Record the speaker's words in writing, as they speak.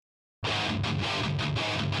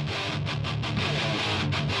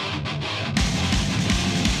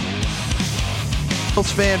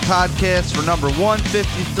Bills Fan Podcast for number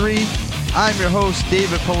 153. I'm your host,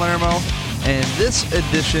 David Palermo, and this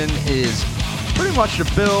edition is pretty much the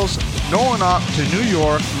Bills going up to New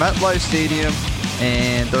York, MetLife Stadium,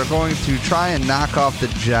 and they're going to try and knock off the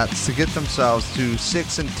Jets to get themselves to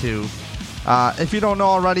 6-2. If you don't know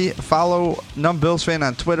already, follow Numb Bills Fan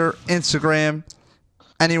on Twitter, Instagram,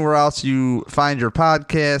 anywhere else you find your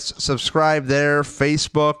podcast. Subscribe there,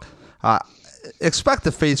 Facebook. Expect the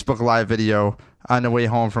Facebook live video on the way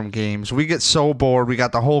home from games. We get so bored. We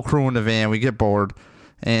got the whole crew in the van. We get bored.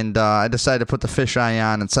 And I decided to put the fisheye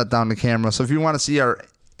on and set down the camera. So if you want to see our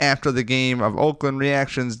after the game of Oakland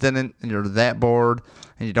reactions, and you're that bored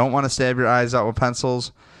and you don't want to stab your eyes out with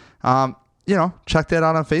pencils, check that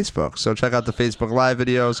out on Facebook. So check out the Facebook live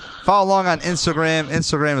videos. Follow along on Instagram.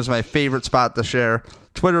 Instagram is my favorite spot to share.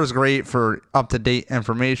 Twitter is great for up-to-date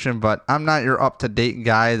information, but I'm not your up-to-date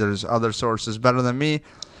guy. There's other sources better than me.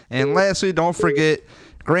 And lastly, don't forget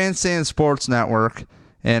Grandstand Sports Network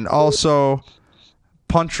and also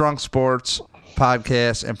Punch Drunk Sports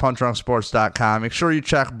Podcast and punchdrunksports.com. Make sure you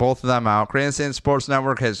check both of them out. Grandstand Sports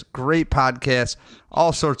Network has great podcasts,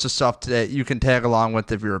 all sorts of stuff that you can tag along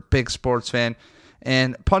with if you're a big sports fan.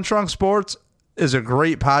 And Punch Drunk Sports is a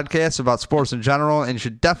great podcast about sports in general, and you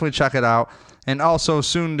should definitely check it out. And also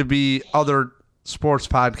soon to be other sports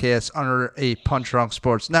podcasts under a Punch Drunk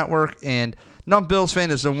Sports Network, and Numb Bills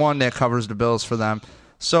Fan is the one that covers the Bills for them.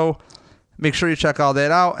 So make sure you check all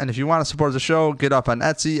that out. And if you want to support the show, get up on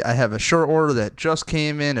Etsy. I have a short order that just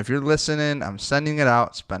came in. If you're listening, I'm sending it out.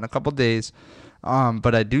 It's been a couple days.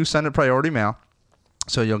 But I do send it priority mail.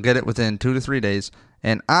 So you'll get it within 2 to 3 days.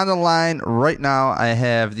 And on the line right now, I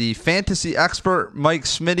have the fantasy expert, Mike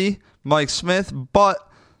Smith. But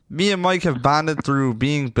me and Mike have bonded through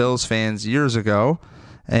being Bills fans years ago.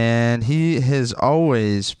 And he has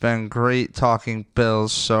always been great talking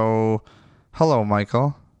Bills. So, hello,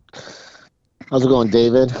 Michael. How's it going,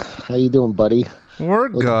 David? How you doing, buddy? We're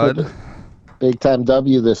good. Big time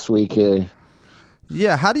W this week here.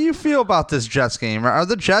 Yeah, how do you feel about this Jets game? Are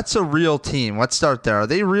the Jets a real team? Let's start there. Are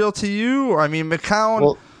they real to you? I mean, McCown...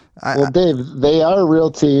 Well, Dave, they are a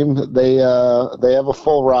real team. They have a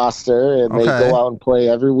full roster, and they go out and play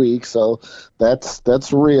every week. So that's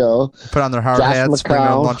real. Put on their hard hats, bring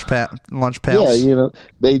their lunch pails. Yeah,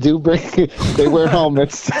 they do they wear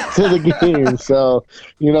helmets to the game. So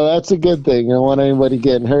that's a good thing. You don't want anybody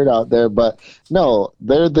getting hurt out there. But no,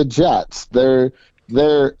 they're the Jets. They're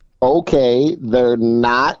okay. They're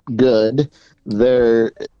not good.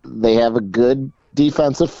 They have a good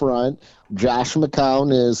defensive front. Josh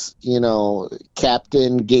McCown is,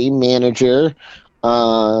 captain, game manager.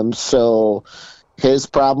 So his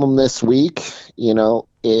problem this week, the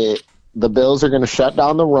Bills are going to shut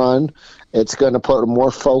down the run. It's going to put more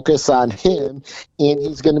focus on him, and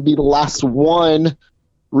he's going to be the last one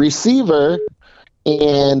receiver,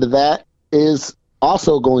 and that is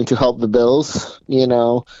also going to help the Bills,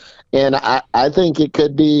 And I think it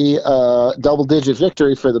could be a double-digit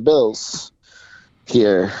victory for the Bills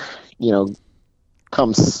here.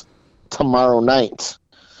 Comes tomorrow night.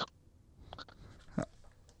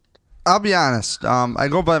 I'll be honest. I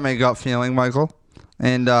go by my gut feeling, Michael.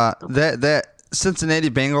 And that Cincinnati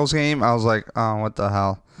Bengals game, I was like, oh, what the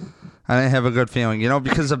hell? I didn't have a good feeling,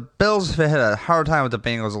 because the Bills have had a hard time with the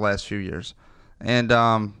Bengals the last few years. And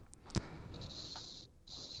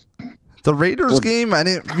the Raiders game, I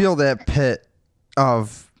didn't feel that pit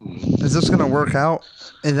of, is this going to work out?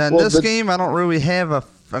 And then this game, I don't really have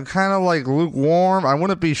I'm kind of like lukewarm. I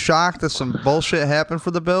wouldn't be shocked if some bullshit happened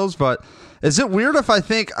for the Bills, but is it weird if I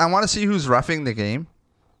think I want to see who's reffing the game?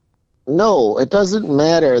 No, it doesn't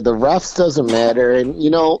matter. The refs doesn't matter. And,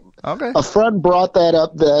 a friend brought that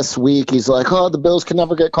up this week. He's like, the Bills can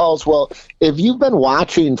never get calls. Well, if you've been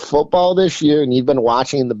watching football this year and you've been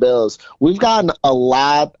watching the Bills, we've gotten a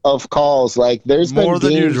lot of calls. Like, there's been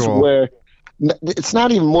games where it's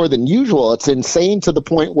not even more than usual. It's insane to the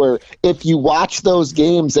point where if you watch those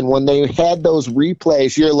games and when they had those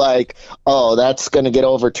replays, you're like, oh, that's going to get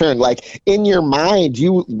overturned. Like, in your mind,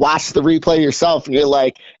 you watch the replay yourself and you're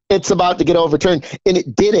like, it's about to get overturned. And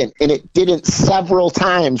it didn't. And it didn't several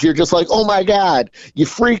times. You're just like, oh, my God. You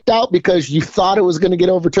freaked out because you thought it was going to get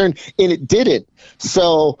overturned, and it didn't.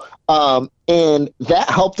 So, and that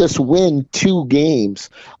helped us win 2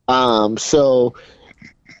 games. So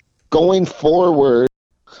going forward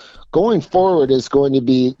is going to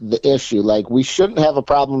be the issue. Like, we shouldn't have a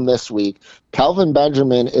problem this week. Kelvin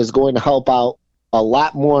Benjamin is going to help out a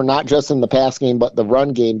lot more, not just in the pass game, but the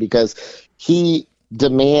run game, because he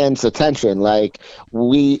demands attention. Like,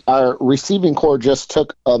 our receiving core just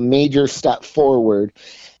took a major step forward.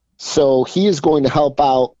 So he is going to help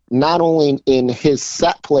out not only in his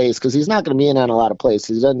set plays, because he's not going to be in on a lot of plays.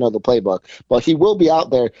 He doesn't know the playbook, but he will be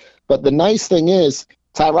out there. But the nice thing is,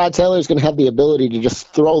 Tyrod Taylor is going to have the ability to just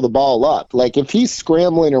throw the ball up. Like, if he's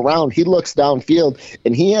scrambling around, he looks downfield,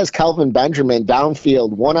 and he has Kelvin Benjamin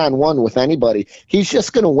downfield one-on-one with anybody. He's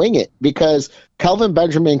just going to wing it because Kelvin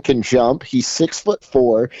Benjamin can jump. He's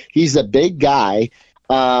 6'4". He's a big guy.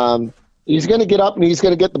 He's going to get up and he's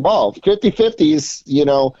going to get the ball. 50-50 is,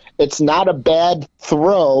 it's not a bad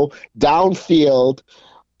throw downfield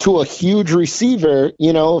to a huge receiver.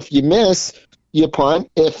 If you miss, you punt.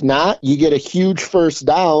 If not, you get a huge first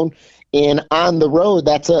down. And on the road,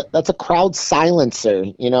 that's a crowd silencer,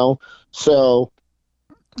 So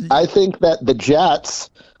I think that the Jets,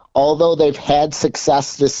 although they've had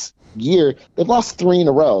success this year, they've lost 3 in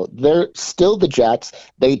a row. They're still the Jets.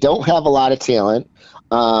 They don't have a lot of talent.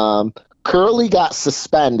 Curley got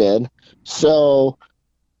suspended. So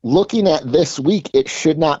looking at this week, it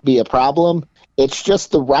should not be a problem. It's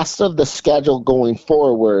just the rest of the schedule going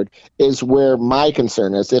forward is where my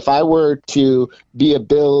concern is. If I were to be a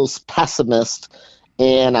Bills pessimist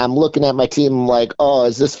and I'm looking at my team, I'm like, oh,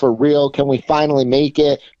 is this for real? Can we finally make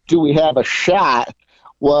it? Do we have a shot?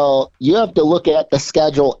 Well, you have to look at the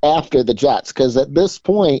schedule after the Jets, because at this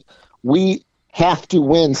point, we have to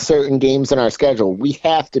win certain games in our schedule. We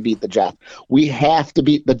have to beat the Jets. We have to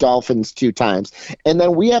beat the Dolphins 2 times. And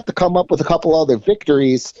then we have to come up with a couple other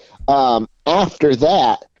victories after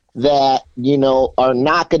that are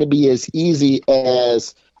not going to be as easy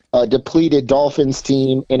as a depleted Dolphins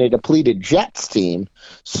team and a depleted Jets team.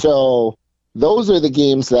 So those are the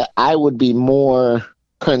games that I would be more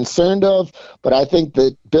concerned of, but I think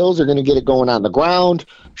the Bills are going to get it going on the ground.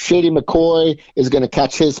 Shady McCoy is going to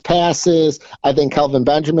catch his passes. I think Kelvin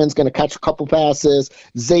Benjamin's going to catch a couple passes.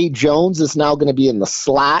 Zay Jones is now going to be in the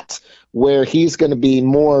slot, where he's going to be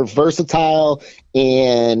more versatile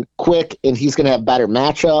and quick, and he's going to have better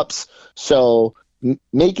matchups. So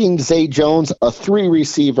making Zay Jones a 3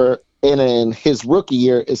 receiver in his rookie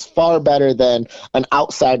year is far better than an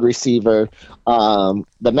outside receiver. The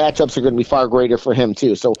matchups are going to be far greater for him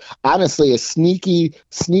too. So honestly, a sneaky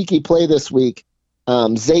play this week.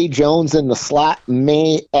 Zay Jones in the slot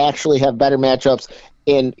may actually have better matchups,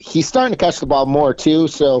 and he's starting to catch the ball more too.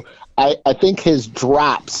 So I think his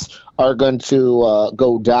drops are going to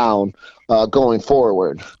go down going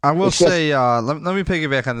forward. I will say, let me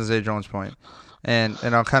piggyback on the Zay Jones point. And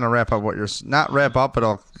I'll kind of wrap up what you're not wrap up,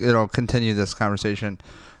 but it'll continue this conversation.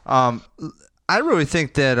 I really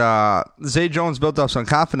think that Zay Jones built up some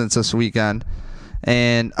confidence this weekend,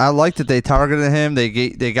 and I like that they targeted him.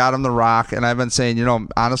 They got him the rock, and I've been saying,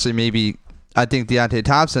 honestly, maybe I think Deontay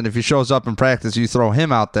Thompson, if he shows up in practice, you throw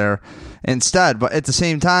him out there instead. But at the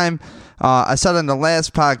same time, I said in the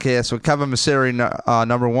last podcast with Kevin Masseri,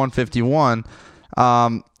 number 151.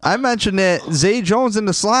 I mentioned that Zay Jones in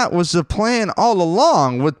the slot was the plan all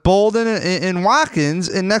along with Bolden and Watkins,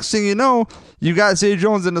 and next thing you know, you got Zay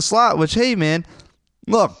Jones in the slot, which, hey, man,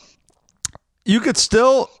 look, you could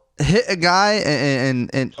still hit a guy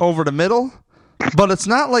and over the middle, but it's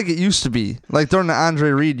not like it used to be, like during the Andre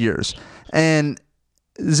Reed years. And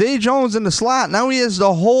Zay Jones in the slot, now he has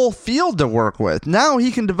the whole field to work with. Now he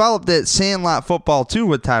can develop that sandlot football, too,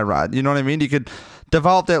 with Tyrod. You know what I mean? He could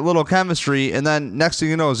develop that little chemistry, and then next thing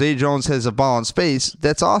you know, Zay Jones has a ball in space.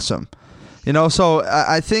 That's awesome. So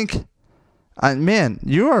I think, man,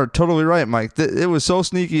 you are totally right, Mike. It was so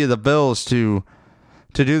sneaky of the Bills to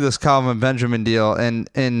do this Kelvin Benjamin deal. And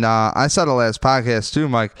I said the last podcast, too,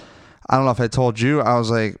 Mike. I don't know if I told you. I was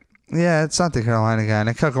like, yeah, it's not the Carolina guy. And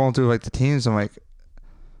I kept going through like the teams. I'm like,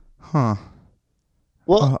 huh.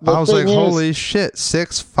 Well, I was like, holy shit,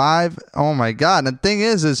 6'5". Oh, my God. And the thing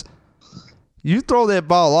is you throw that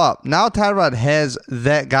ball up. Now Tyrod has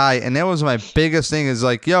that guy, and that was my biggest thing is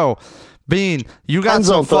like, yo, Bean, you got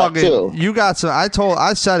some fucking, you got some,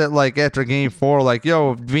 I said it like after game 4, like,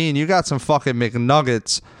 yo, Bean, you got some fucking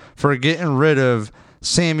McNuggets for getting rid of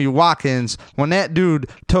Sammy Watkins when that dude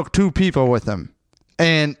took 2 people with him.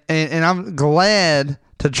 And I'm glad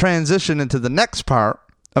to transition into the next part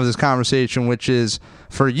of this conversation, which is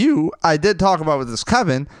for you. I did talk about with this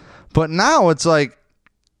Kevin, but now it's like,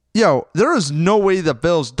 yo, there is no way the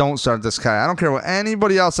Bills don't start this guy. I don't care what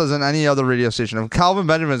anybody else says on any other radio station. If Calvin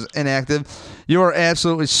Benjamin is inactive, you are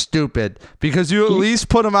absolutely stupid because you at least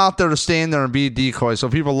put him out there to stand there and be a decoy so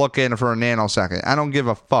people look at him for a nanosecond. I don't give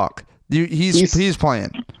a fuck. He's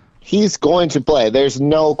playing. He's going to play. There's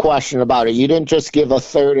no question about it. You didn't just give a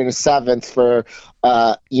third and a seventh for,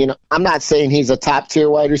 I'm not saying he's a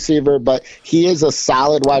top-tier wide receiver, but he is a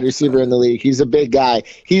solid wide receiver in the league. He's a big guy.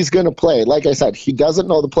 He's going to play. Like I said, he doesn't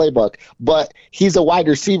know the playbook, but he's a wide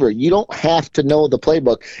receiver. You don't have to know the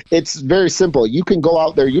playbook. It's very simple. You can go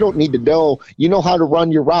out there. You don't need to know. You know how to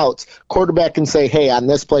run your routes. Quarterback can say, hey, on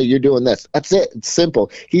this play, you're doing this. That's it. It's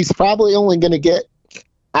simple. He's probably only going to get,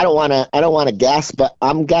 I don't want to guess, but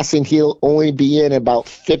I'm guessing he'll only be in about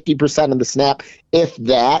 50% of the snap, if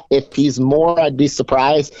that. If he's more, I'd be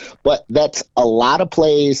surprised. But that's a lot of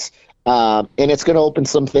plays, and it's going to open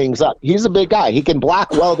some things up. He's a big guy. He can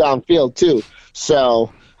block well downfield too.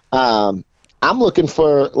 So I'm looking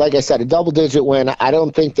for, like I said, a double-digit win. I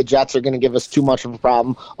don't think the Jets are going to give us too much of a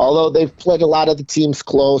problem. Although they've played a lot of the teams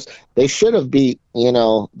close, they should have beat,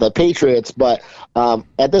 the Patriots. But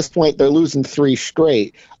at this point, they're losing 3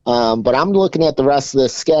 straight. But I'm looking at the rest of the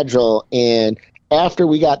schedule, and after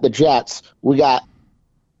we got the Jets, we got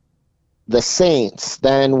the Saints.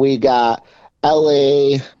 Then we got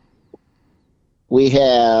L.A. We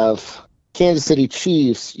have Kansas City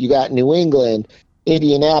Chiefs. You got New England,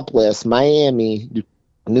 Indianapolis, Miami,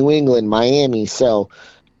 New England, Miami. So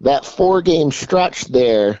that 4-game stretch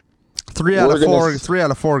there. 3 out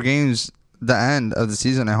of 4 games the end of the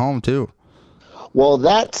season at home too. Well,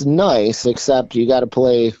 that's nice, except you got to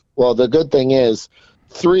play. Well, the good thing is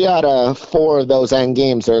 3 out of 4 of those end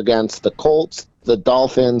games are against the Colts, the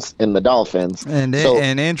Dolphins, and the Dolphins. And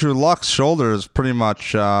Andrew Luck's shoulder is pretty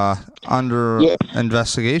much under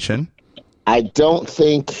investigation. I don't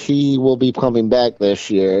think he will be coming back this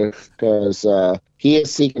year because he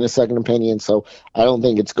is seeking a second opinion, so I don't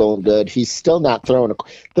think it's going good. He's still not throwing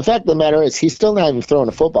the fact of the matter is he's still not even throwing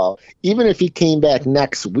a football. Even if he came back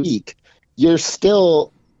next week, you're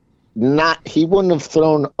still not – he wouldn't have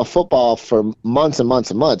thrown a football for months and months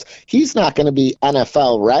and months. He's not going to be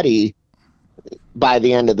NFL ready by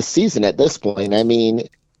the end of the season at this point. I mean,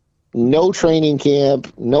 no training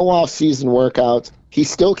camp, no off-season workouts. He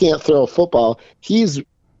still can't throw a football. He's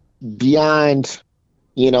beyond,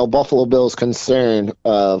 Buffalo Bills' concern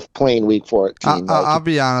of playing Week 14. I'll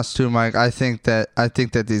be honest too, Mike. I think that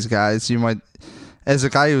these guys, you might, as a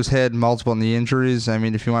guy who's had multiple knee injuries. I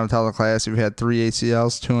mean, if you want to tell the class, you've had 3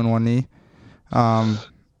 ACLs, 2 in 1 knee.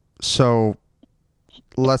 So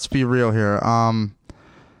let's be real here.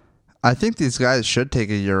 I think these guys should take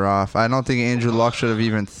a year off. I don't think Andrew Luck should have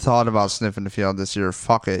even thought about sniffing the field this year.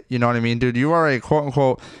 Fuck it. You know what I mean? Dude, you are a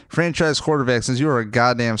quote-unquote franchise quarterback since you were a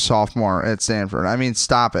goddamn sophomore at Stanford. I mean,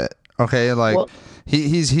 stop it. Okay?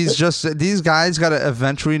 He's just... These guys got to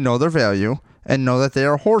eventually know their value and know that they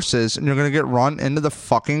are horses and you're going to get run into the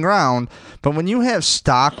fucking ground. But when you have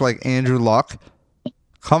stock like Andrew Luck,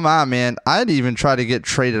 come on, man. I'd even try to get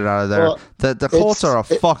traded out of there. Well, the Colts are a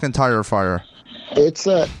fucking tire fire. It's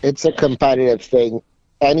a competitive thing.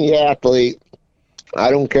 Any athlete,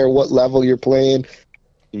 I don't care what level you're playing,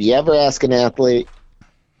 if you ever ask an athlete,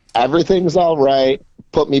 everything's all right,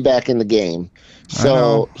 put me back in the game.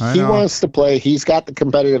 So he wants to play. He's got the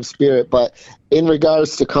competitive spirit. But in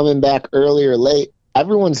regards to coming back early or late,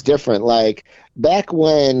 everyone's different. Like back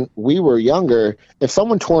when we were younger, if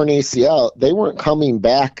someone tore an ACL, they weren't coming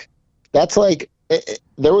back. That's like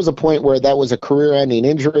there was a point where that was a career-ending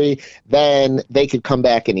injury. Then they could come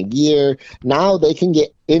back in a year. Now they can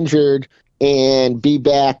get injured and be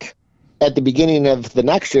back at the beginning of the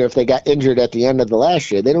next year if they got injured at the end of the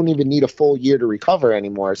last year. They don't even need a full year to recover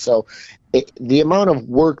anymore. So the amount of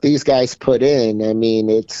work these guys put in, I mean,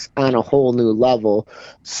 it's on a whole new level.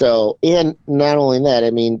 So, and not only that,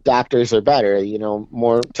 I mean, doctors are better,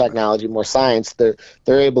 more technology, more science. They're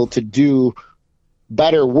able to do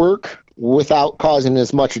better work without causing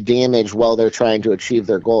as much damage while they're trying to achieve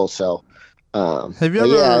their goals. So, have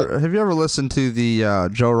you ever listened to the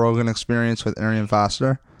Joe Rogan Experience with Arian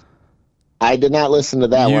Foster? I did not listen to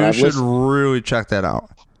that one. You should really check that out.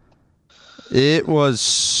 It was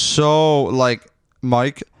so,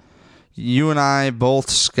 Mike, you and I both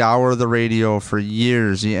scour the radio for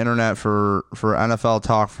years, the internet for NFL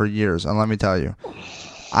talk for years. And let me tell you,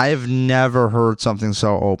 I have never heard something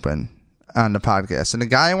so open on the podcast. And the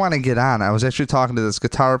guy I want to get on, I was actually talking to this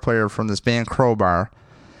guitar player from this band Crowbar,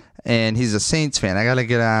 and he's a Saints fan. I got to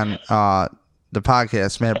get on the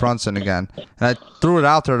podcast, Matt Brunson, again. And I threw it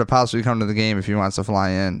out there to possibly come to the game if he wants to fly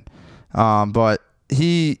in. But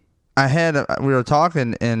we were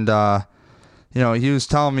talking, and he was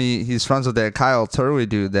telling me he's friends with that Kyle Turley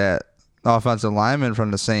dude, that offensive lineman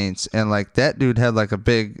from the Saints, and that dude had a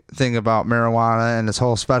big thing about marijuana and this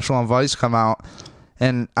whole special on Vice come out.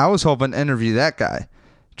 And I was hoping to interview that guy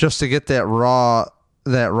just to get that raw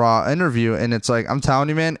that Raw interview, and it's like, I'm telling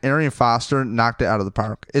you, man, Arian Foster knocked it out of the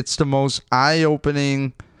park. It's the most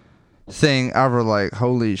eye-opening thing ever. Like,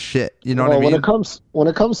 holy shit, you know what I mean? When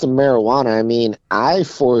it comes to marijuana, I mean, I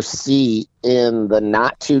foresee in the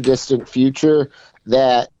not too distant future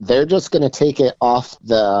that they're just going to take it off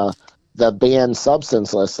the banned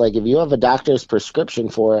substance list. Like, if you have a doctor's prescription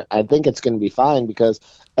for it, I think it's going to be fine, because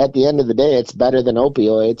at the end of the day, it's better than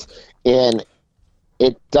opioids, and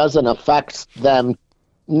it doesn't affect them,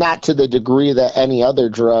 not to the degree that any other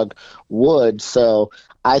drug would. So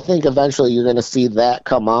I think eventually you're going to see that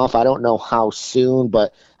come off. I don't know how soon,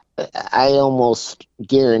 but I almost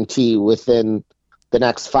guarantee within the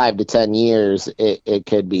next 5 to 10 years, it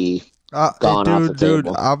could be gone off the table. Dude,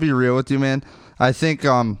 I'll be real with you, man. I think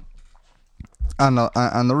on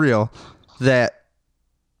the real that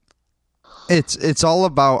it's all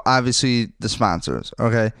about, obviously, the sponsors,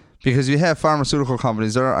 okay? Because you have pharmaceutical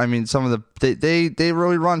companies. I mean, some of they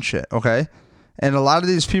really run shit, okay? And a lot of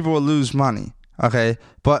these people will lose money, okay?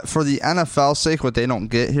 But for the NFL's sake, what they don't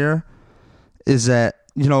get here is that,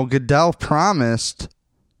 Goodell promised,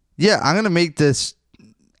 I'm going to make this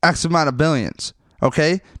X amount of billions,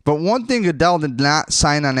 okay? But one thing Goodell did not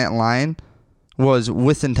sign on that line was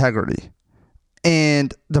with integrity.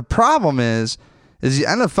 And the problem is the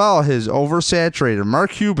NFL has oversaturated.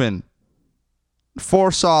 Mark Cuban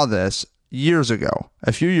foresaw this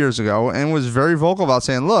a few years ago, and was very vocal about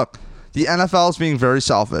saying, look, the NFL is being very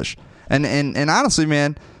selfish. And honestly,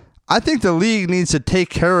 man, I think the league needs to take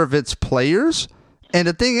care of its players. And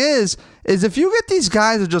the thing is if you get these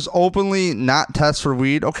guys to just openly not test for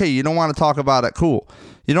weed, okay, you don't want to talk about it, cool.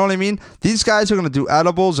 You know what I mean? These guys are going to do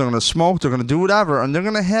edibles, they're going to smoke, they're going to do whatever, and they're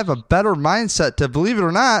going to have a better mindset to, believe it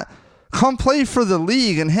or not, come play for the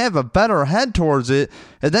league and have a better head towards it,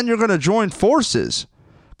 and then you're going to join forces.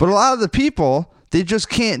 But a lot of the people, they just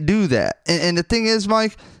can't do that. And the thing is,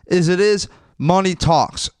 Mike, is money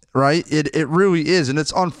talks, right? It really is. And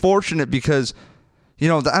it's unfortunate because, the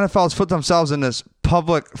NFL has put themselves in this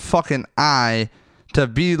public fucking eye to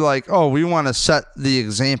be like, oh, we want to set the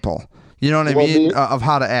example. You know what I mean? Of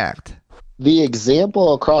how to act. The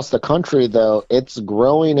example across the country, though, it's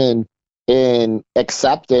growing in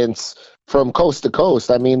acceptance from coast to coast.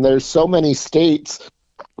 I mean, there's so many states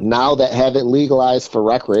now that have it legalized for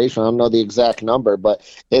recreation. I don't know the exact number, but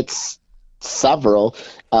it's several.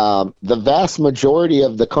 The vast majority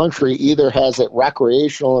of the country either has it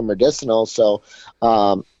recreational or medicinal. So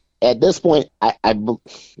at this point, I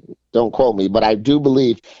don't quote me, but I do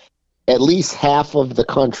believe at least half of the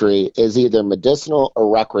country is either medicinal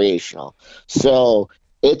or recreational. So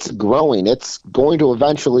it's growing. It's going to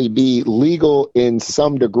eventually be legal in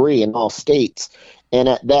some degree in all states. And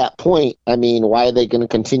at that point, I mean, why are they going to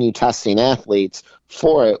continue testing athletes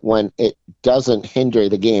for it when it doesn't hinder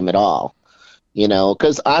the game at all?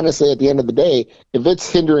 Because honestly, at the end of the day, if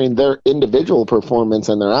it's hindering their individual performance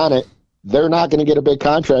and they're on it, they're not going to get a big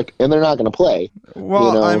contract and they're not going to play.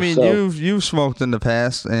 Well, I mean, you've smoked in the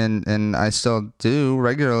past, and I still do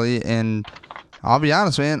regularly, and I'll be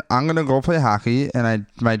honest, man, I'm going to go play hockey, and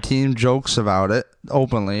my team jokes about it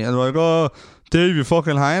openly, and they're like, oh, Dave, you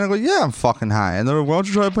fucking high? And I go, yeah, I'm fucking high. And they're like, why don't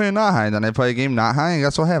you try playing not high? And then I play a game not high, and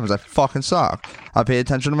guess what happens? I fucking suck. I pay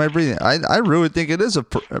attention to my breathing. I really think it is a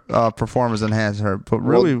performance enhancer, but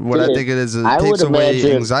really I think it is, it takes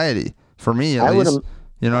away anxiety, for me at least.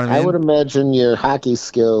 You know what I mean? I would imagine your hockey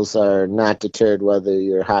skills are not deterred whether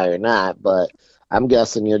you're high or not, but I'm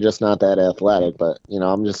guessing you're just not that athletic. But,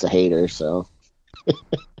 I'm just a hater, so.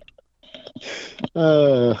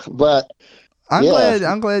 But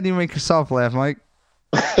I'm glad you make yourself laugh, Mike.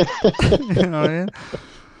 You know what I mean?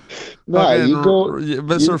 No, you go,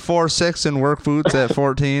 Mr. 4'6" in work boots at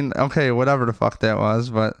 14. Okay, whatever the fuck that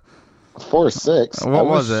was, but 4'6". What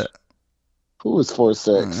was it? Who was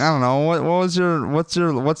 4'6"? I don't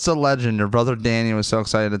know. What's the legend your brother Danny was so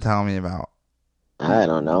excited to tell me about? I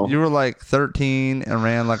don't know. You were like 13 and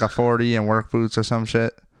ran like a 40 in work boots or some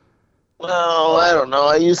shit. Well, I don't know.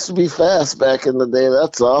 I used to be fast back in the day,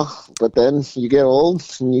 that's all. But then you get old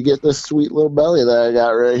and you get this sweet little belly that I got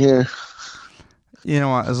right here. You know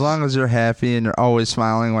what? As long as you're happy and you're always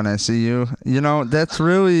smiling when I see you, that's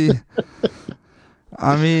really...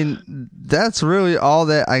 I mean, that's really all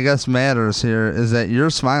that I guess matters here is that you're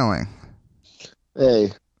smiling.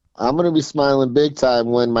 Hey, I'm going to be smiling big time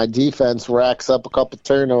when my defense racks up a couple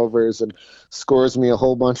turnovers and scores me a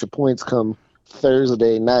whole bunch of points come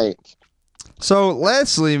Thursday night. So,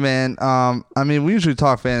 lastly, man, I mean, we usually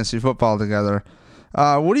talk fantasy football together.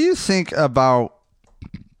 What do you think about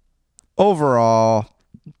overall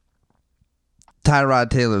Tyrod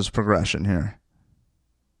Taylor's progression here?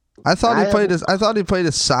 I thought he played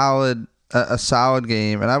a solid a solid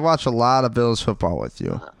game, and I've watched a lot of Bills football with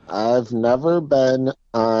you. I've never been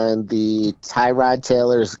on the Tyrod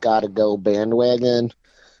Taylor's gotta go bandwagon.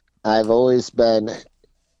 I've always been,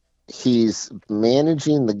 he's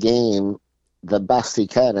managing the game the best he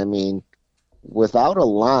can. I mean, without a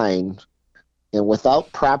line and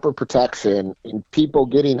without proper protection and people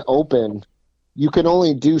getting open, you can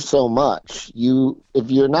only do so much.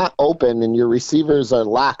 If you're not open and your receivers are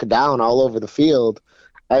locked down all over the field,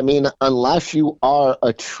 I mean, unless you are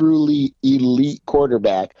a truly elite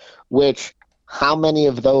quarterback, which how many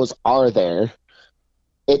of those are there,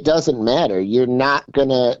 it doesn't matter. You're not going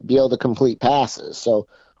to be able to complete passes. So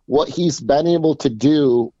what he's been able to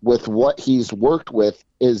do with what he's worked with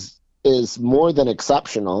is more than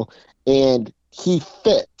exceptional, and he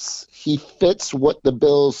fits. He fits what the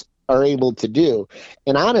Bills are able to do.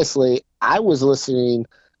 And honestly, I was listening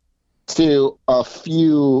to a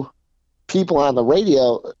few people on the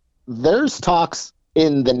radio. There's talks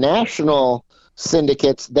in the national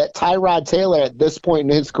syndicates that Tyrod Taylor at this point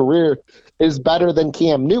in his career is better than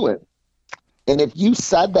Cam Newton. And if you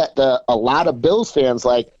said that to a lot of Bills fans,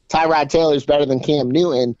 like Tyrod Taylor's better than Cam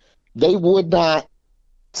Newton, they would not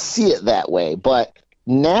see it that way. But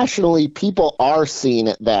nationally, people are seeing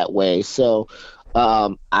it that way. So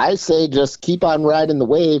I say just keep on riding the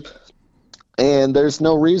wave. And there's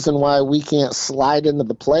no reason why we can't slide into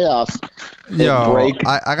the playoffs and break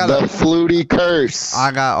the Flutie curse.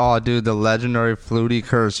 The legendary Flutie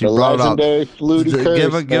curse. You brought it up. Flutie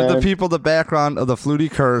curse. Give the people the background of the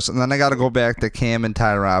Flutie curse, and then I got to go back to Cam and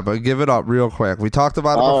Tyrod. But give it up real quick. We talked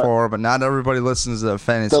about it before, but not everybody listens to the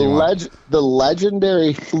fantasy one. The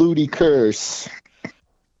legendary Flutie curse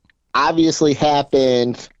obviously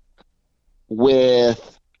happened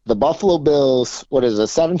with the Buffalo Bills,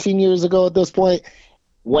 17 years ago at this point,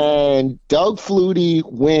 when Doug Flutie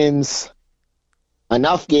wins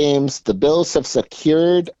enough games, the Bills have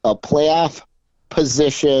secured a playoff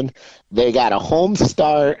position. They got a home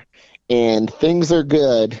start, and things are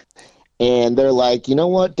good. And they're like, you know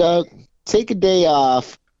what, Doug? Take a day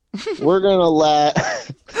off. We're going to let...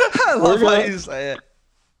 I love how you say it.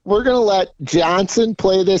 We're going to let Johnson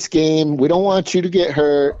play this game. We don't want you to get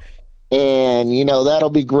hurt. And, that'll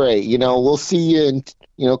be great. We'll see you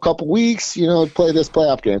in, a couple weeks, play this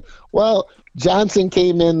playoff game. Well, Johnson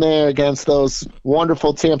came in there against those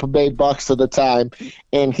wonderful Tampa Bay Bucks of the time,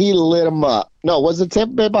 and he lit them up. No, was it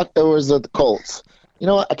Tampa Bay Bucks or was it the Colts? You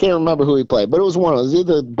know what? I can't remember who he played, but it was one of those,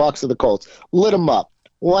 either the Bucks or the Colts. Lit them up,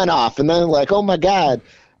 went off, and then like, oh, my God,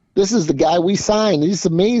 this is the guy we signed. He's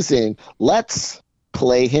amazing. Let's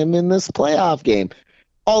play him in this playoff game.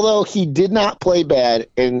 Although he did not play bad,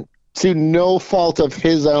 and to no fault of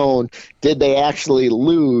his own did they actually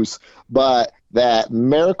lose, but that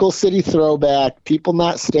Miracle City throwback, people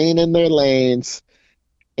not staying in their lanes,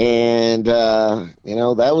 and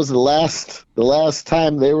that was the last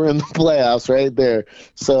time they were in the playoffs right there.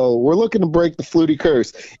 So we're looking to break the Flutie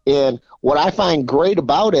curse. And what I find great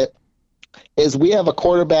about it is we have a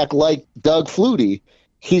quarterback like Doug Flutie.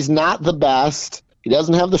 He's not the best. He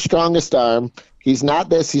doesn't have the strongest arm. He's not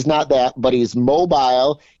this, he's not that, but he's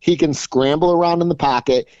mobile. He can scramble around in the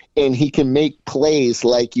pocket, and he can make plays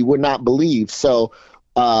like you would not believe. So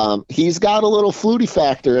he's got a little Flutie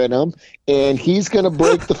factor in him, and he's going to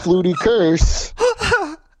break the Flutie curse.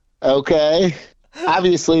 Okay?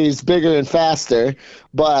 Obviously, he's bigger and faster,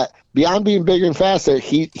 but beyond being bigger and faster,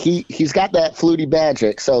 he's got that Flutie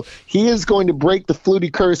magic. So he is going to break the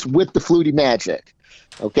Flutie curse with the Flutie magic.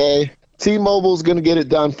 Okay? T-Mobile's going to get it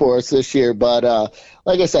done for us this year, but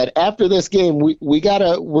like I said, after this game, we're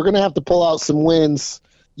going to have to pull out some wins,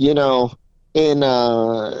 in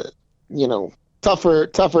tougher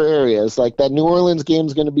areas. Like that New Orleans game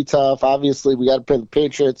is going to be tough. Obviously, we got to play the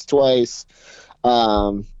Patriots twice,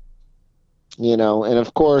 and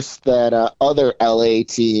of course that other LA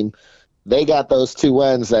team. They got those 2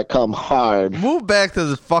 wins that come hard. Move back to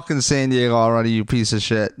the fucking San Diego already, you piece of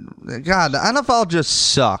shit. God, the NFL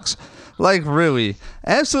just sucks. Like, really.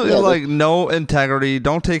 Absolutely, no integrity.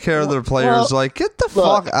 Don't take care of their players. Get the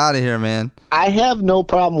fuck out of here, man. I have no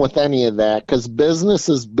problem with any of that because business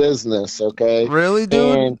is business, okay? Really,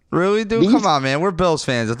 dude? Really, dude? Come on, man. We're Bills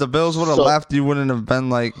fans. If the Bills would have left, you wouldn't have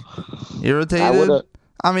been, irritated.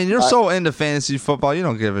 I mean, you're so into fantasy football, you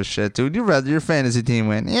don't give a shit, dude. You'd rather your fantasy team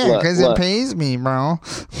win. Yeah, because it pays me, bro.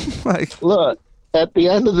 Look, at the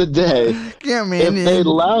end of the day, yeah, man, if they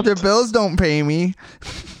left, the Bills don't pay me.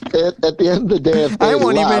 At the end of the day, if they I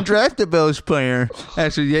won't left, even draft a Bills player.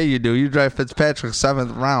 Actually, yeah, you do. You draft Fitzpatrick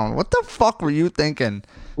 7th round. What the fuck were you thinking?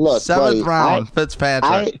 Look, 7th round,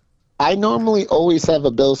 Fitzpatrick. I normally always have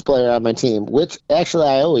a Bills player on my team, which actually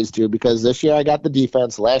I always do because this year I got the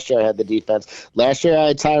defense. Last year I had the defense. Last year I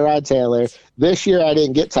had Tyrod Taylor. This year I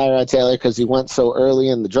didn't get Tyrod Taylor because he went so early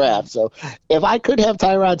in the draft. So if I could have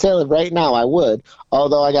Tyrod Taylor right now, I would.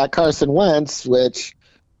 Although I got Carson Wentz, which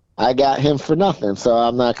I got him for nothing, so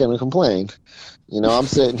I'm not going to complain. I'm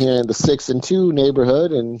sitting here in the 6-2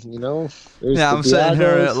 neighborhood, and I'm sitting here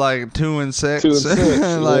at like 2-6,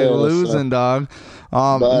 2-6, like losing, dog.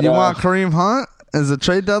 But, you want Kareem Hunt? Is the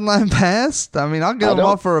trade deadline passed? I mean, I'll get him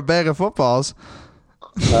up for a bag of footballs.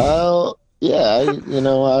 Yeah,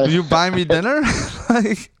 you buy me dinner?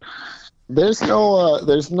 There's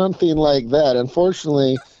nothing like that.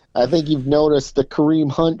 Unfortunately, I think you've noticed the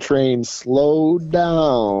Kareem Hunt train slowed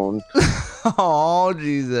down. Oh,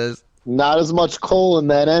 Jesus. Not as much coal in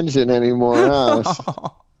that engine anymore, huh?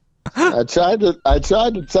 I tried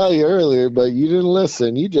to tell you earlier, but you didn't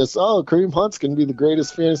listen. You just, Kareem Hunt's going to be the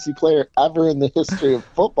greatest fantasy player ever in the history of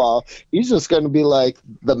football. He's just going to be like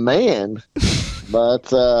the man.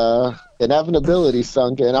 But inevitability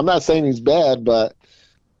sunk in. I'm not saying he's bad, but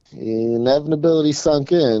inevitability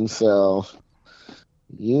sunk in, so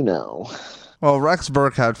Well, Rex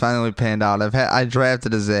Burkhead finally panned out. I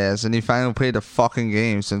drafted his ass, and he finally played a fucking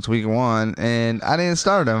game since week 1, and I didn't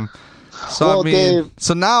start him. So Dave,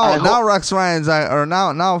 now Rex Ryan's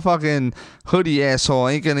now fucking hoodie asshole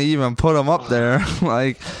ain't gonna even put him up there.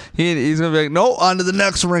 Like he's gonna be like, no, on to the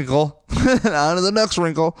next wrinkle, on to the next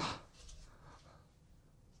wrinkle.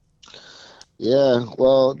 Yeah,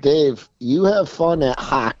 well, Dave, you have fun at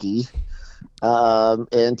hockey,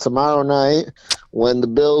 and tomorrow night when the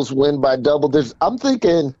Bills win by double digits, I'm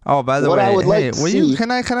thinking. Oh, by the way, I would like to see.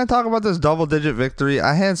 Can I talk about this double digit victory?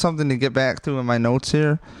 I had something to get back to in my notes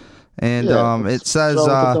here. And it says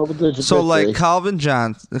so like Calvin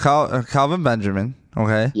Benjamin,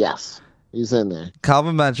 okay? Yes, he's in there.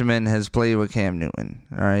 Calvin Benjamin has played with Cam Newton,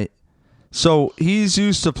 all right? So he's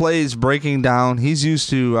used to plays breaking down. He's used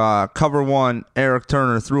to cover one. Eric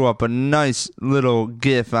Turner threw up a nice little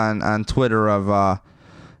gif on Twitter of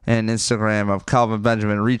and Instagram of Calvin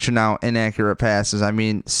Benjamin reaching out inaccurate passes. I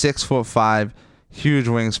mean, 6'5", huge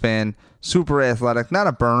wingspan, super athletic, not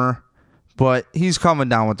a burner. But he's coming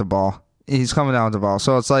down with the ball.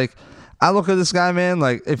 So it's like, I look at this guy, man,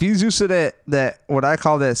 like if he's used to that what I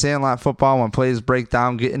call that sandlot football when plays break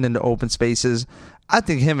down, getting into open spaces, I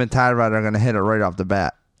think him and Tyrod are going to hit it right off the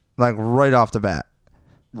bat. Like right off the bat.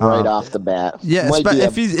 Off the bat. Yeah,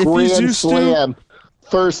 if he's used to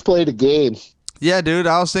first play the game. Yeah, dude,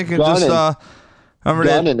 I was thinking Gunning.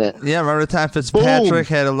 Remember the time Fitzpatrick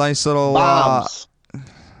had a nice little bombs.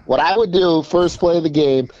 What I would do first play of the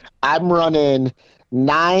game, I'm running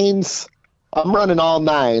nines. I'm running all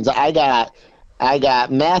nines. I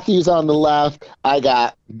got Matthews on the left. I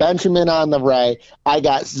got Benjamin on the right. I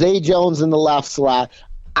got Zay Jones in the left slot.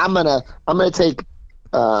 I'm gonna take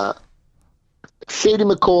Shady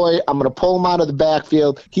McCoy. I'm gonna pull him out of the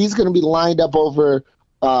backfield. He's gonna be lined up over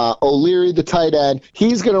O'Leary, the tight end.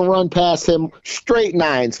 He's going to run past him straight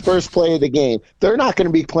nines, first play of the game. They're not going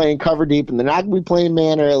to be playing cover deep, and they're not going to be playing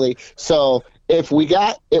man early. So if we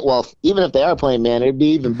got it, well, even if they are playing man, it'd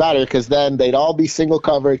be even better because then they'd all be single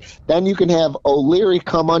covered. Then you can have O'Leary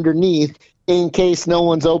come underneath in case no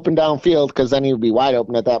one's open downfield because then he would be wide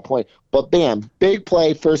open at that point. But bam, big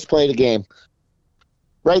play, first play of the game.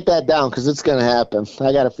 Write that down because it's going to happen.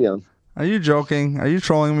 I got a feeling. Are you joking? Are you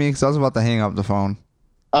trolling me? Because I was about to hang up the phone.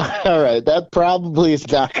 All right, that probably is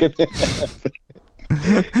not going to happen.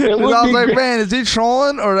 I was like, man, is he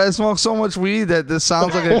trolling or did I smoke so much weed that this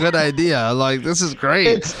sounds like a good idea? Like, this is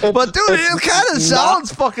great. But, dude, it kind of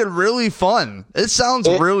sounds fucking really fun. It sounds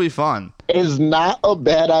really fun. It's not a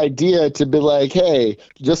bad idea to be like, hey,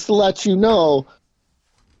 just to let you know,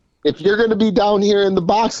 if you're going to be down here in the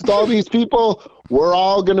box with all these people, we're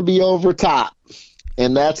all going to be over top.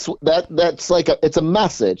 And that's like it's a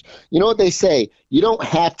message. You know what they say? You don't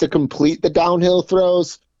have to complete the downfield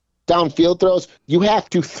throws. You have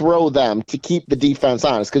to throw them to keep the defense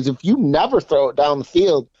honest. Because if you never throw it down the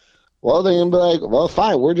field, well, they're going to be like, well,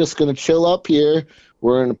 fine, we're just going to chill up here.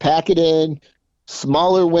 We're going to pack it in,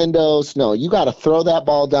 smaller windows. No, you got to throw that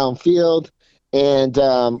ball downfield. And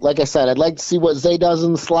like I said, I'd like to see what Zay does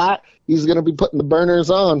in the slot. He's going to be putting the burners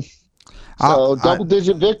on. So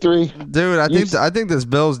double-digit victory, dude. I think this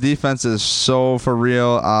Bills defense is so for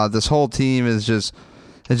real. This whole team is just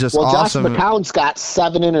awesome. Josh McCown's got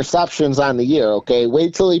 7 interceptions on the year. Okay,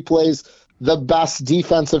 wait till he plays the best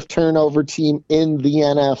defensive turnover team in the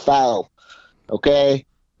NFL. Okay,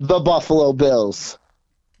 the Buffalo Bills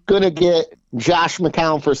gonna get Josh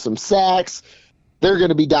McCown for some sacks. They're going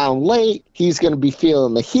to be down late. He's going to be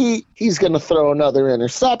feeling the heat. He's going to throw another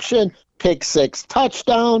interception, pick six,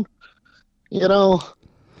 touchdown. You know.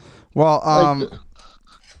 Well,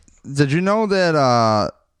 did you know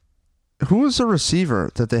that who was the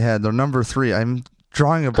receiver that they had? Their number 3. I'm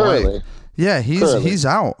drawing a blank. Yeah, he's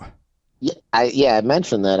out. Yeah, I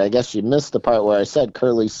mentioned that. I guess you missed the part where I said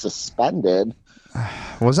Curly's suspended.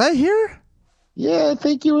 Was I here? Yeah, I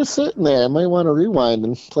think you were sitting there. I might want to rewind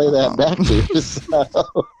and play that back to you. So,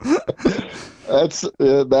 that's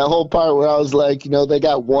that whole part where I was like, they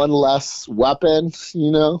got one less weapon,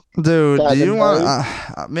 Dude, do you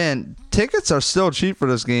want... man, tickets are still cheap for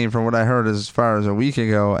this game from what I heard as far as a week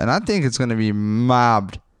ago, and I think it's going to be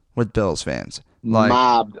mobbed with Bills fans.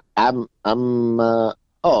 Mobbed.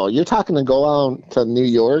 Oh, you're talking to go out to New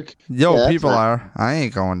York? Yo, people are. I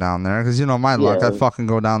ain't going down there because my luck. I fucking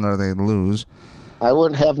go down there, they lose. I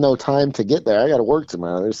wouldn't have no time to get there. I got to work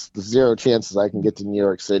tomorrow. There's 0 chances I can get to New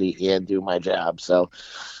York City and do my job. So,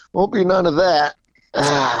 won't be none of that.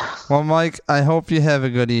 Well, Mike, I hope you have a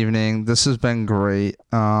good evening. This has been great.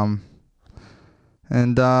 If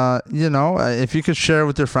you could share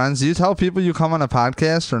with your friends, do you tell people you come on a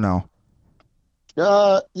podcast or no?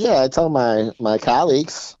 Yeah, I tell my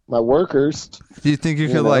colleagues, my workers. Do you think you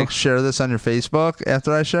could share this on your Facebook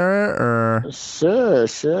after I share it, or? Sure.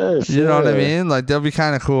 You know what I mean? They'll be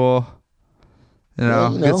kind of cool.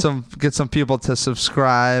 Get some people to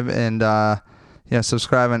subscribe and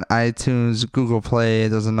subscribe on iTunes, Google Play.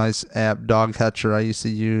 There's a nice app, Dog Catcher, I used to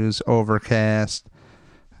use, Overcast.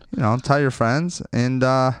 Tell your friends, and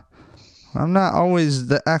I'm not always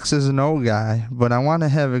the X's and O guy, but I want to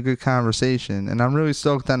have a good conversation, and I'm really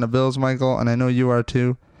stoked on the Bills, Michael, and I know you are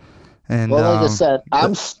too. And like I said,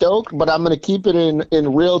 I'm stoked, but I'm going to keep it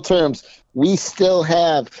in real terms. We still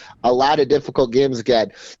have a lot of difficult games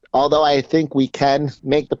again. Although I think we can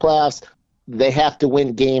make the playoffs, they have to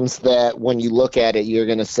win games that when you look at it, you're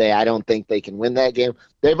going to say, I don't think they can win that game.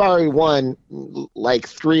 They've already won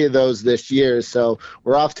 3 of those this year, so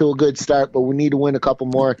we're off to a good start, but we need to win a couple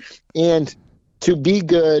more. And to be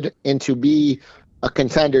good and to be a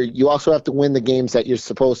contender, you also have to win the games that you're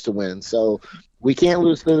supposed to win. So we can't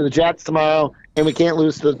lose to the Jets tomorrow, and we can't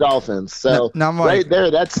lose to the Dolphins. So now, Mike, right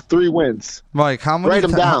there, that's 3 wins. Mike, how many? Write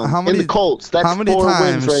them down. How many? In the Colts, that's 4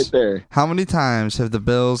 wins right there. How many times have the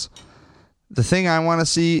Bills? The thing I want to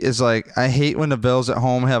see is I hate when the Bills at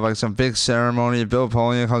home have some big ceremony. Bill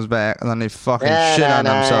Polian comes back and then they fucking shit on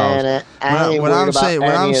themselves. What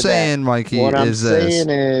I'm saying, Mikey, is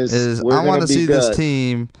I want to see this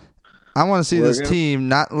team. I want to see this team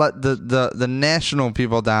not let the national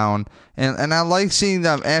people down, and I like seeing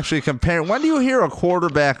them actually compare. When do you hear a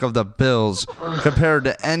quarterback of the Bills compared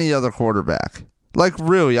to any other quarterback?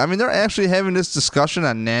 Really? I mean, they're actually having this discussion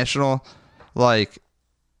on national,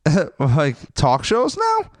 talk shows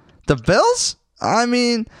now? The Bills? I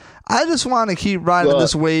mean, I just want to keep riding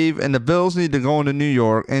this wave, and the Bills need to go into New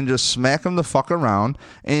York and just smack them the fuck around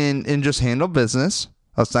and just handle business.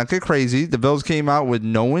 Let's not get crazy. The Bills came out with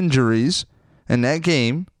no injuries in that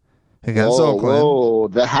game against Oakland. Whoa,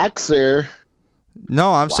 the Hexer.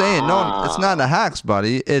 No, I'm saying, no, it's not a Hex,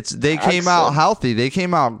 buddy. They came out healthy. They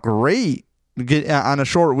came out great. On a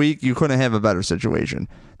short week, you couldn't have a better situation.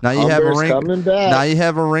 Now you have a wrinkle. Now you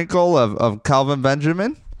have a wrinkle of Calvin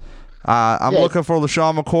Benjamin. I'm looking for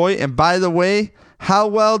LaShawn McCoy. And by the way, how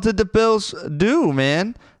well did the Bills do,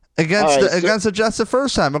 man, against the Jets the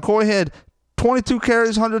first time? McCoy had 22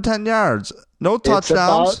 carries, 110 yards, no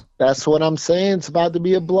touchdowns. That's what I'm saying. It's about to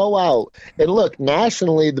be a blowout. And look,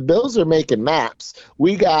 nationally, the Bills are making maps.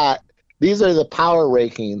 These are the power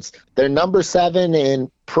rankings. They're number 7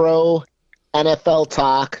 in pro NFL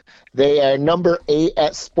Talk. They are number 8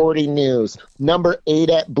 at Sporting News, number 8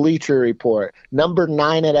 at Bleacher Report, number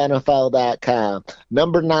 9 at NFL.com,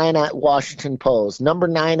 number 9 at Washington Post, number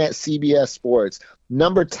 9 at CBS Sports,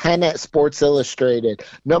 number 10 at Sports Illustrated,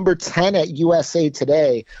 number 10 at USA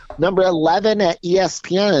Today, number 11 at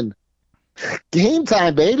ESPN. Game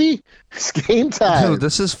time, baby. It's game time. Dude,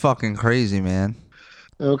 this is fucking crazy, man.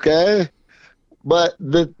 Okay? But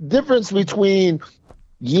the difference between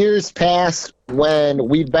years past when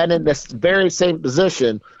we've been in this very same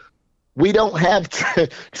position, we don't have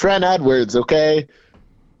Trent Edwards, okay?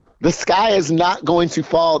 The sky is not going to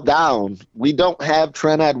fall down. We don't have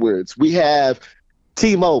Trent Edwards. We have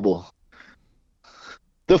T-Mobile,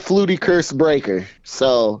 the Flutie curse breaker.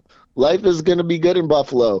 So life is going to be good in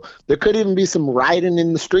Buffalo. There could even be some rioting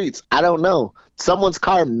in the streets. I don't know. Someone's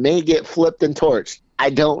car may get flipped and torched.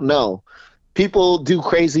 I don't know. People do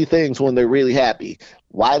crazy things when they're really happy.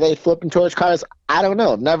 Why they flip and torch cars, I don't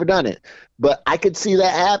know. I've never done it. But I could see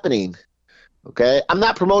that happening. Okay, I'm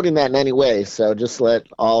not promoting that in any way, so just let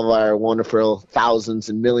all of our wonderful thousands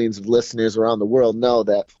and millions of listeners around the world know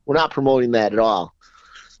that we're not promoting that at all.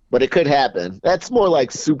 But it could happen. That's more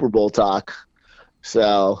like Super Bowl talk.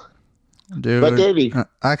 So, dude, but Davey,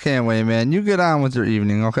 I can't wait, man. You get on with your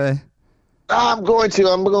evening, okay? I'm going to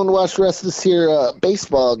watch the rest of this here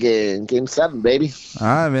baseball game, Game 7, baby. All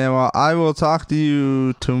right, man. Well, I will talk to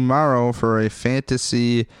you tomorrow for a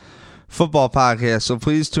fantasy football podcast, so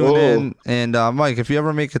please tune in. And Mike, if you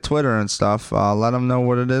ever make a Twitter and stuff, let them know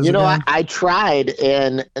what it is. You know, I tried,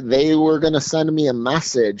 and they were going to send me a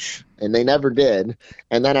message, and they never did.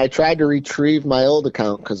 And then I tried to retrieve my old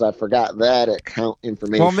account because I forgot that account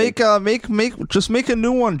information. Well, just make a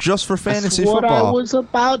new one just for fantasy football. That's what I was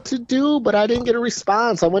about to do, but I didn't get a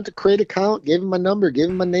response. I went to create account, gave them my number, gave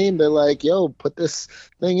them my name. They're like, "Yo, put this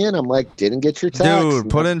thing in." I'm like, "Didn't get your text." Dude,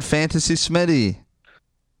 put in fantasy Smitty.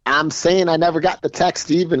 I'm saying I never got the text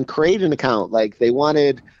to even create an account. Like, they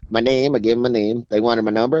wanted my name, I gave them my name. They wanted my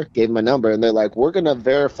number, gave them my number. And they're like, "We're going to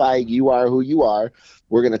verify you are who you are.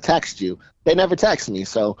 We're going to text you." They never text me.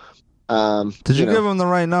 So, did you give them the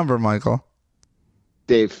right number, Michael?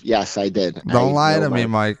 Dave, yes, I did. Don't lie to me,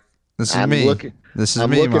 Mike. This is me. This is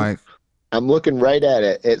me, Mike. I'm looking right at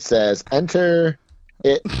it. It says, enter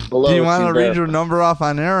it below. Do you want to read your number off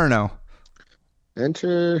on air or no?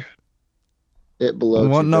 Enter it below.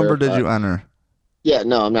 What number did you enter? Yeah,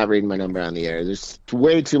 no, I'm not reading my number on the air. There's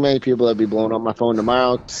way too many people that be blowing up my phone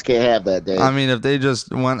tomorrow. Just can't have that, Dave. I mean, if they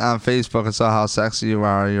just went on Facebook and saw how sexy you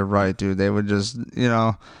are, you're right, dude. They would just, you'd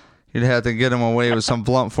have to get them away with some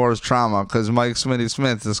blunt force trauma because Mike Smitty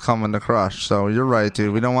Smith is coming to crush. So you're right,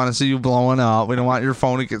 dude. We don't want to see you blowing up. We don't want your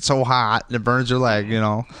phone to get so hot it burns your leg,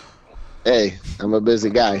 Hey, I'm a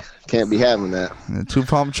busy guy. Can't be having that. Two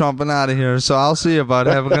pump chumping out of here. So I'll see you, bud.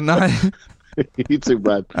 Have a good night. You too,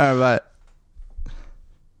 bud. All right, bye.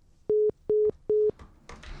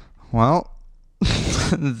 Well,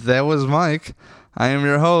 that was Mike. I am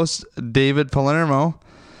your host, David Palermo.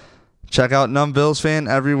 Check out Numb Bills Fan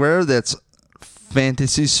everywhere. That's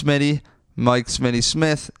Fantasy Smitty, Mike Smitty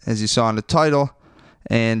Smith, as you saw in the title.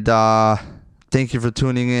 And thank you for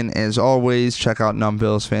tuning in. As always, check out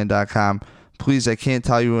numbbillsfan.com. Please, I can't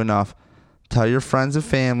tell you enough. Tell your friends and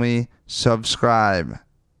family. Subscribe.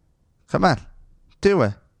 Come on. Do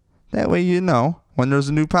it. That way you know when there's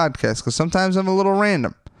a new podcast. Because sometimes I'm a little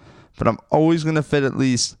random. But I'm always going to fit at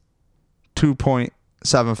least 2.75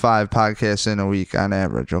 podcasts in a week on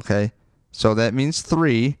average, okay? So that means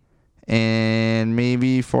 3. And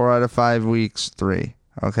maybe 4 out of 5 weeks, 3.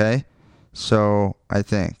 Okay? So I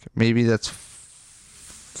think. Maybe that's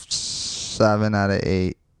 7 out of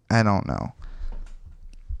 8. I don't know.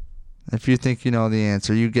 If you think you know the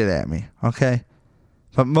answer, you get at me, okay?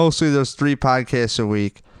 But mostly there's 3 podcasts a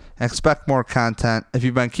week. Expect more content. If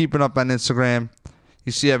you've been keeping up on Instagram,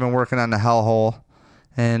 you see I've been working on the hellhole.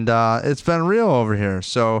 And it's been real over here.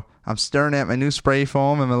 So I'm staring at my new spray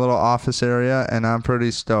foam in my little office area, and I'm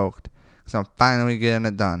pretty stoked because I'm finally getting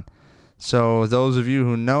it done. So those of you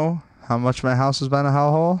who know how much my house has been a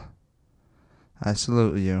hellhole, I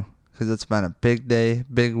salute you. Because it's been a big day,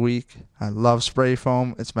 big week. I love spray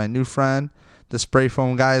foam. It's my new friend. The spray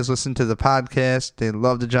foam guys listen to the podcast. They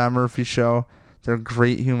love the John Murphy show. They're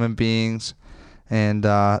great human beings. And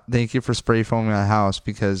thank you for spray foaming my house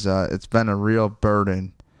because it's been a real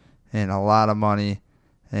burden and a lot of money.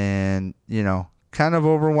 And, kind of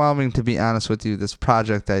overwhelming, to be honest with you, this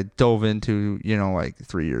project I dove into, like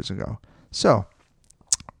 3 years ago. So,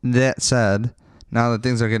 that said, now that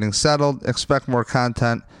things are getting settled, expect more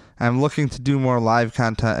content. I'm looking to do more live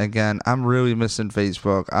content again. I'm really missing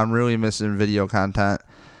Facebook. I'm really missing video content.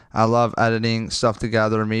 I love editing stuff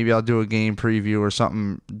together. Maybe I'll do a game preview or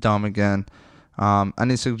something dumb again.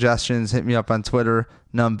 Any suggestions, hit me up on Twitter,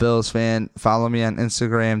 NumbBillsFan. Follow me on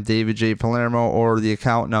Instagram, David J. Palermo, or the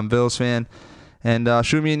account NumbBillsFan. And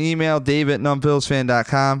shoot me an email,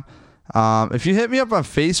 dave@numbbillsfan.com. If you hit me up on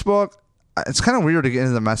Facebook, it's kind of weird to get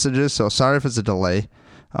into the messages, so sorry if it's a delay.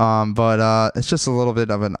 But it's just a little bit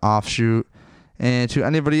of an offshoot. And to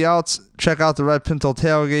anybody else, check out the Red Pinto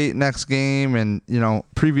Tailgate next game and,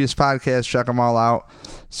 previous podcasts. Check them all out.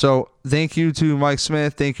 So thank you to Mike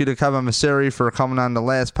Smith. Thank you to Kevin Masseri for coming on the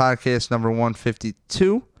last podcast, number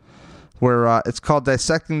 152, where it's called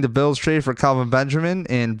Dissecting the Bills Trade for Calvin Benjamin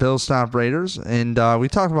and Bills Stomp Raiders. And we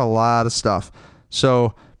talked about a lot of stuff.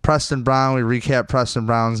 So Preston Brown, we recap Preston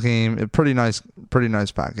Brown's game. A pretty nice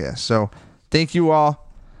podcast. So thank you all.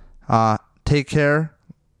 Take care.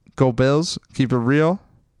 Go Bills. Keep it real.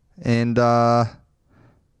 And try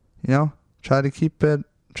to keep it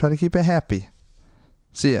happy.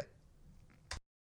 See ya.